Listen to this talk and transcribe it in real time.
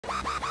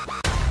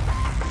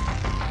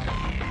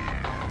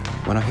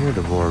When I hear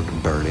the word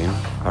Berlin,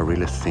 I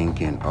really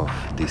thinking of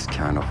this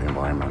kind of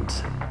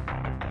environment.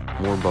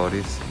 More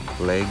bodies,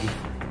 leg,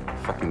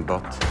 fucking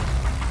butt.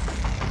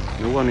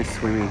 No one is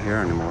swimming here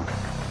anymore.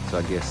 So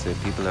I guess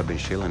people have been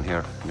chilling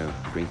here, you know,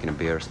 drinking a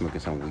beer, smoking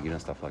some weed and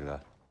stuff like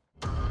that.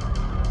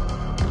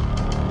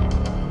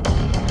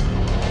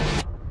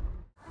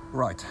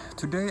 Right,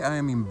 today I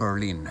am in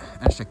Berlin,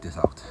 and check this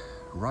out.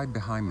 Right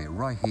behind me,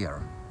 right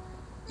here,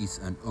 is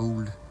an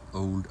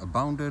old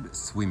abandoned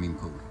swimming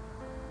pool.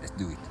 Let's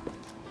do it.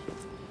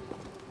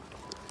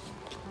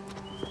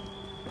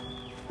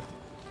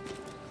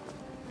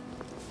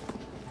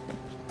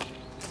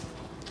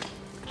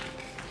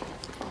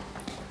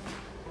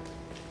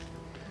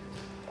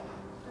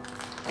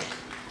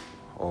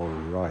 All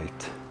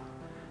right,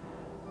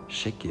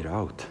 check it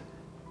out.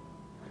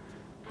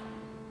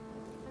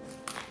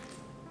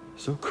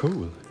 So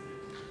cool.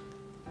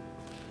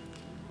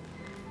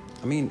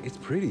 I mean, it's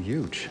pretty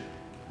huge.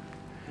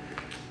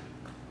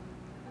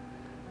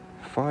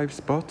 5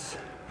 spots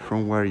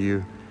from where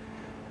you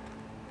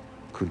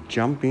could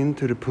jump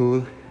into the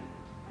pool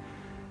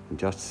and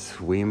just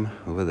swim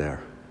over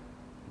there.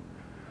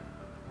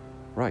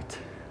 Right,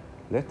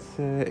 let's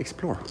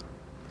explore.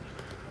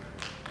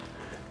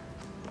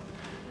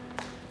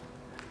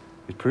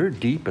 It's pretty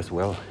deep as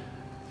well.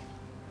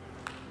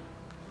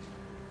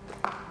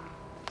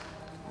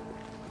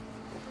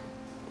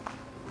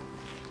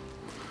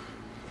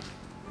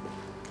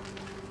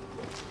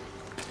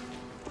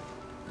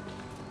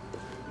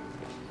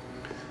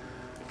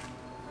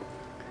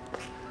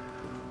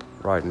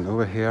 Right, and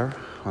over here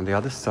on the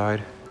other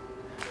side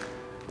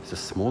is a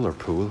smaller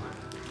pool.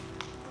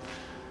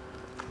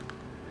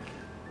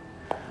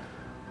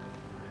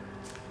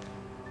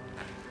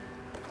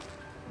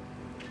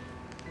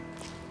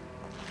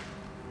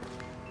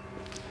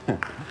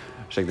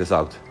 Check this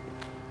out.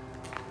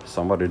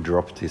 Somebody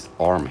dropped his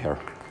arm here,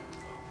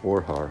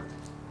 or her.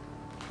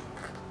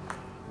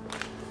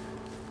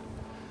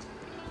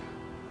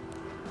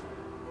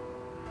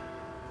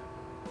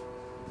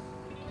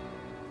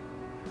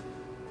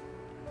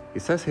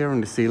 It says here on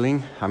the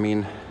ceiling, I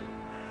mean,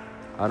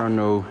 I don't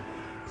know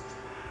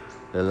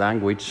the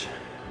language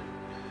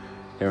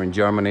here in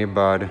Germany,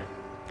 but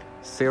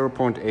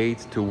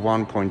 0.8 to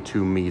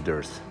 1.2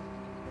 meters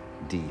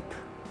deep.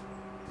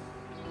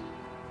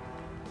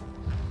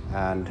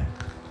 And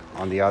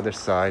on the other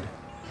side,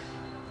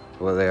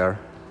 over there,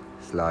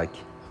 it's like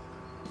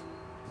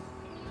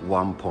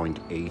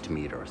 1.8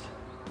 meters.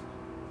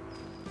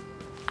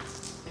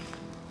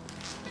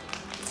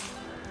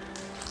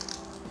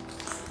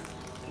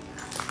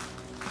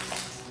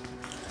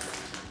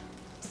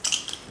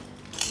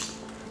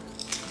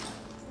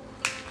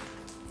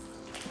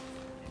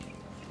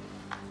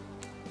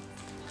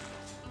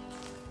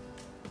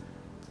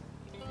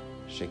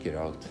 Check it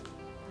out.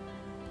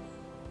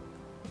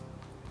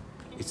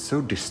 It's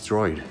so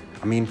destroyed.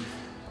 I mean,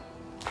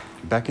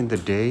 back in the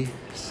day,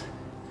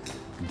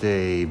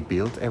 they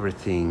built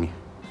everything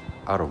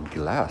out of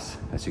glass,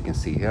 as you can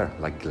see here,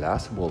 like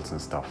glass walls and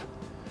stuff.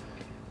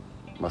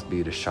 Must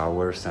be the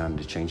showers and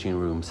the changing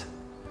rooms.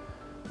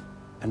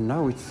 And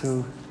now it's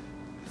so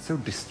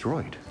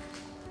destroyed.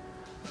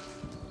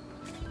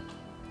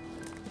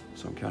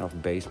 Some kind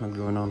of basement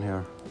going on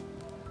here.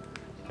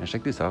 And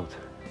check this out,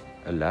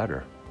 a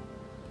ladder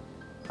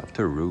up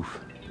to a roof.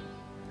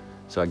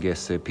 So I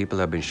guess people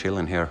have been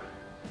chilling here,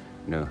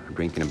 you know,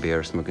 drinking a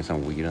beer, smoking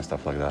some weed and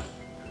stuff like that.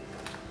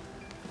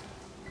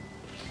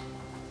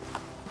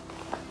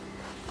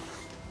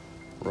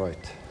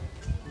 Right,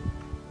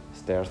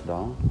 stairs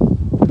down,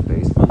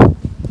 basement,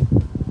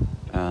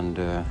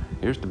 and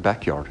here's the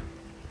backyard.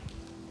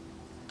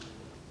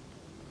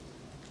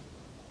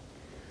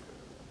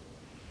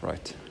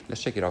 Right,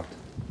 let's check it out.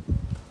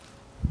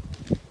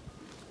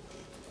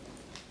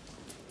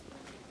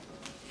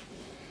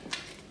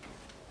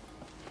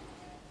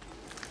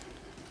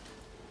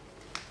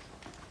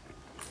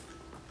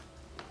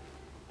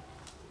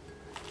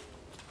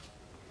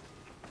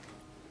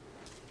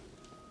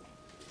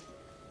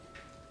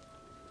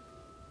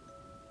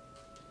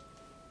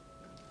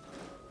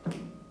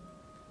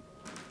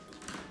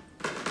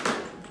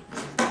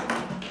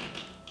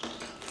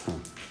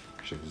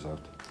 Check this out,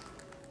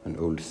 an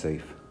old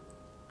safe.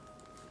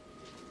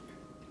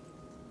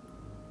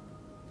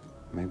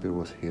 Maybe it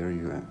was here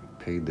you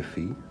paid the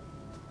fee.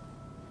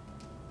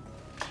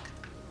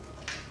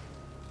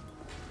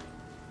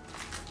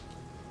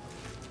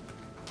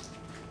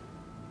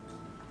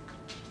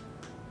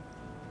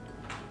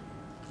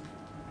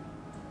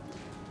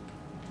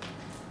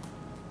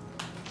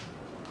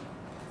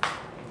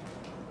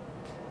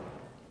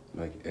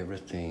 Like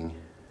everything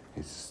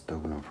is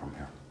stolen from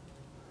here.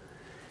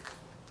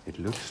 It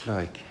looks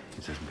like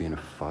it has been a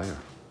fire.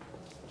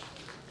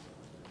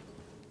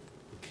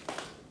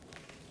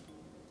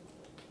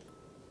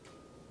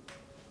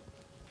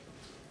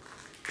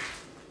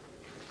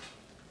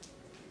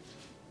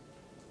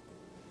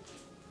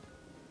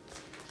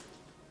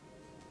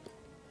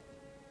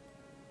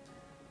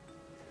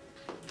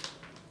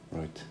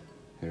 Right,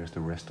 here's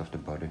the rest of the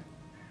body.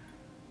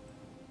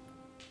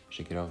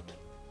 Check it out.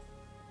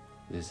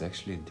 This is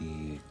actually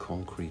the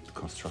concrete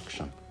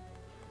construction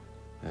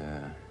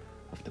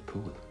of the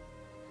pool.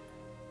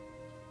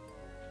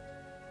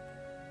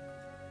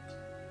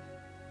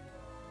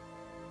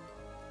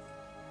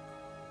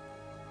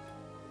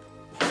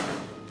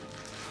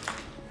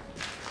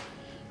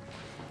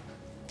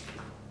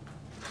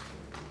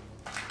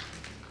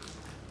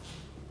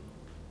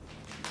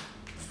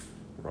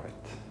 Right,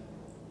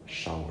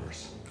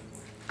 showers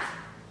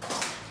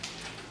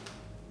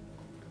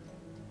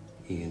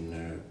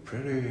in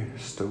pretty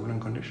stolen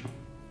condition.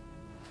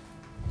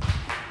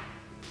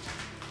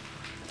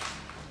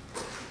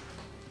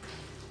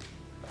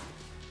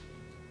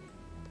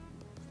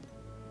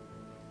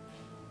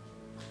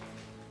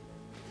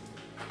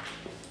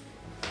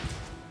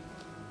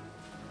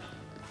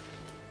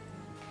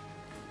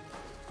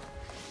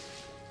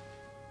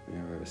 We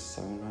have a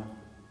sauna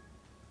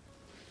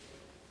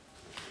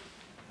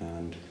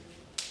and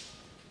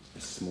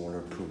a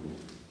smaller pool.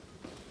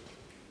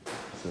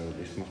 So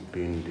this must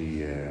be in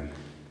the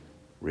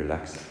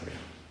relax area.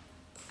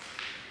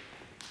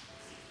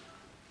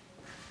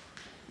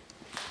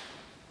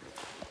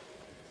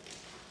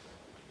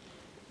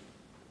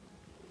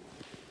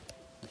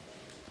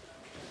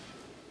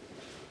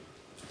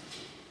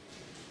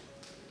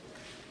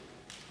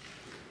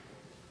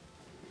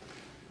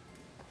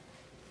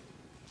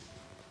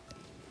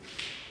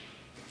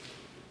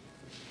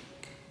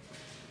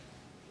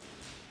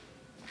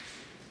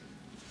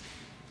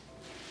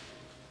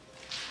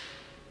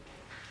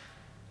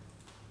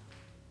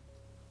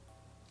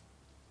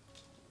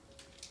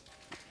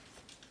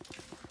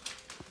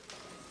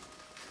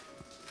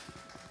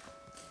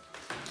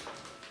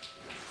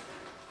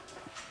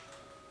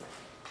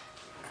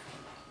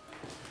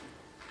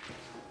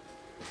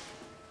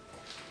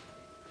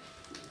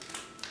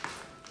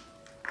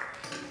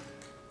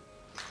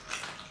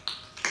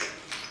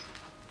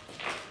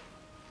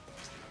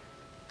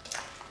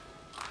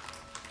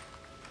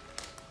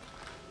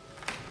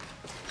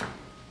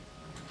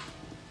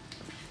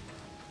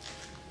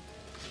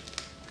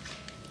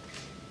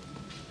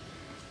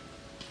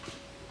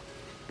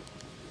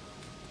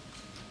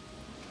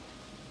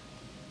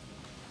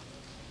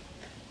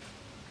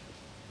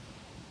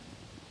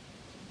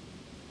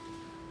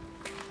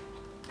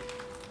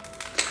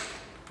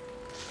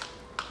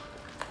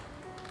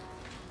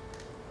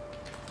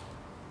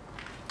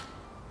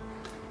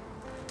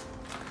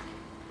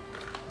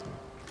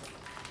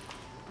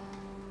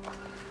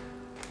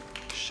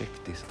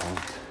 Check this out.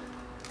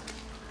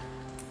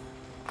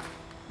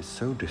 It's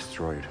so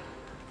destroyed.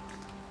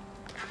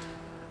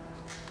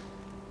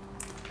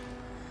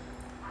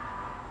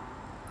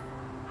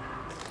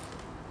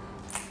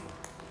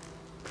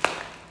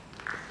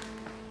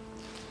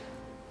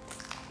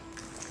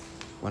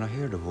 When I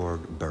hear the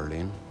word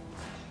Berlin,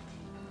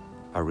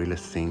 I really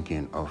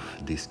thinking of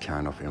this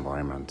kind of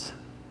environment.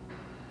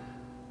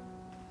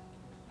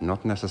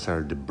 Not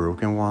necessarily the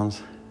broken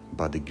ones,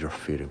 but the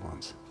graffiti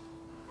ones.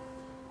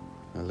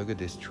 Now look at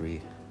this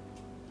tree.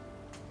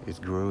 It's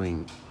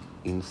growing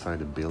inside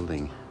the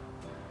building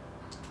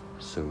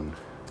soon.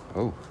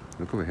 Oh,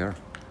 look over here.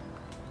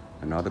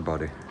 Another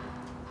body.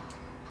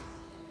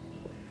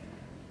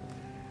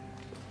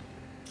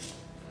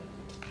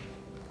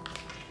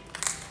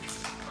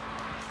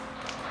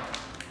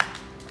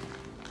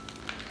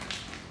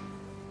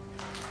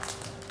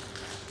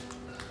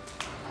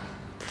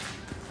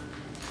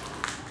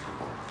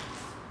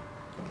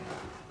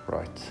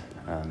 Right,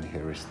 and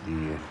here is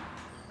the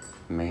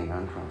main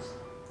entrance.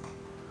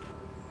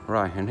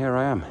 Right, and here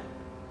I am,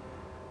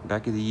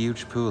 back in the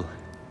huge pool.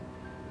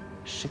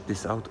 Check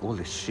this out, all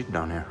this shit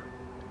down here.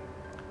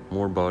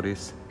 More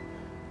bodies,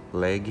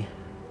 leg,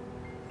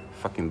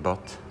 fucking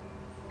butt.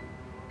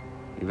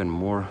 Even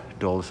more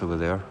dolls over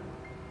there.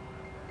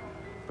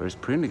 But it's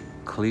pretty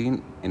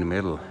clean in the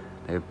middle.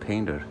 They have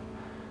painted.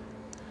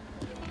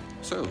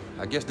 So,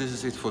 I guess this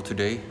is it for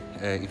today.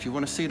 If you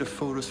want to see the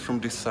photos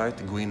from this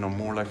site, go in on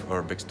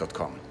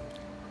morelifeurbex.com.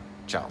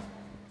 Ciao.